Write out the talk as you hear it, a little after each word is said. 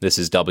This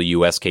is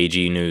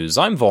WSKG News.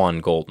 I'm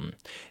Vaughn Golden.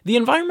 The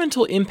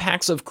environmental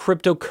impacts of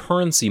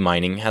cryptocurrency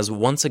mining has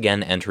once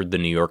again entered the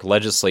New York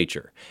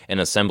legislature. An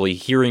assembly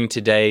hearing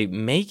today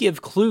may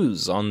give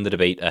clues on the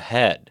debate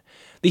ahead.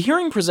 The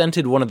hearing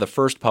presented one of the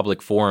first public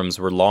forums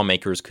where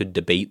lawmakers could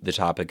debate the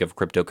topic of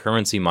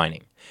cryptocurrency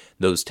mining.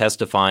 Those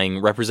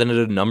testifying represented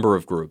a number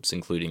of groups,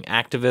 including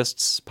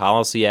activists,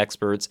 policy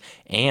experts,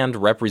 and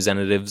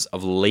representatives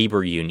of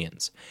labor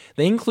unions.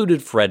 They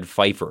included Fred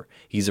Pfeiffer.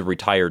 He's a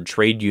retired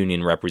trade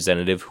union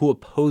representative who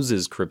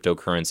opposes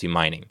cryptocurrency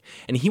mining,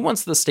 and he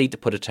wants the state to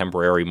put a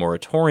temporary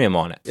moratorium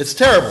on it. It's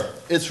terrible.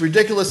 It's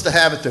ridiculous to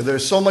have it there.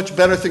 There's so much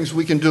better things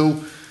we can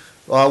do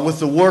with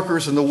the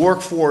workers and the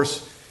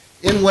workforce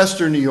in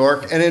Western New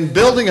York, and in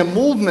building a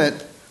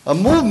movement,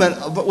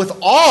 but with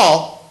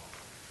all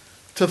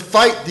to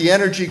fight the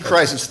energy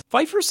crisis.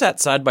 Pfeiffer sat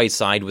side by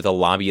side with a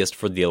lobbyist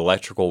for the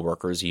Electrical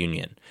Workers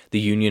Union.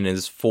 The union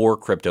is for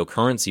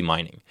cryptocurrency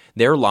mining.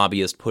 Their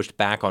lobbyist pushed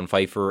back on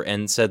Pfeiffer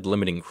and said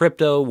limiting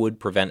crypto would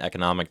prevent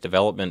economic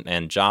development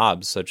and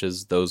jobs such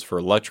as those for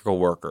electrical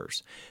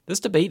workers. This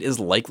debate is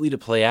likely to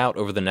play out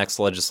over the next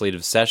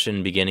legislative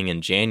session beginning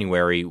in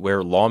January,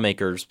 where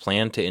lawmakers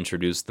plan to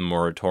introduce the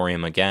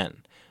moratorium again.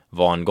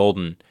 Vaughn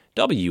Golden,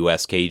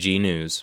 WSKG News.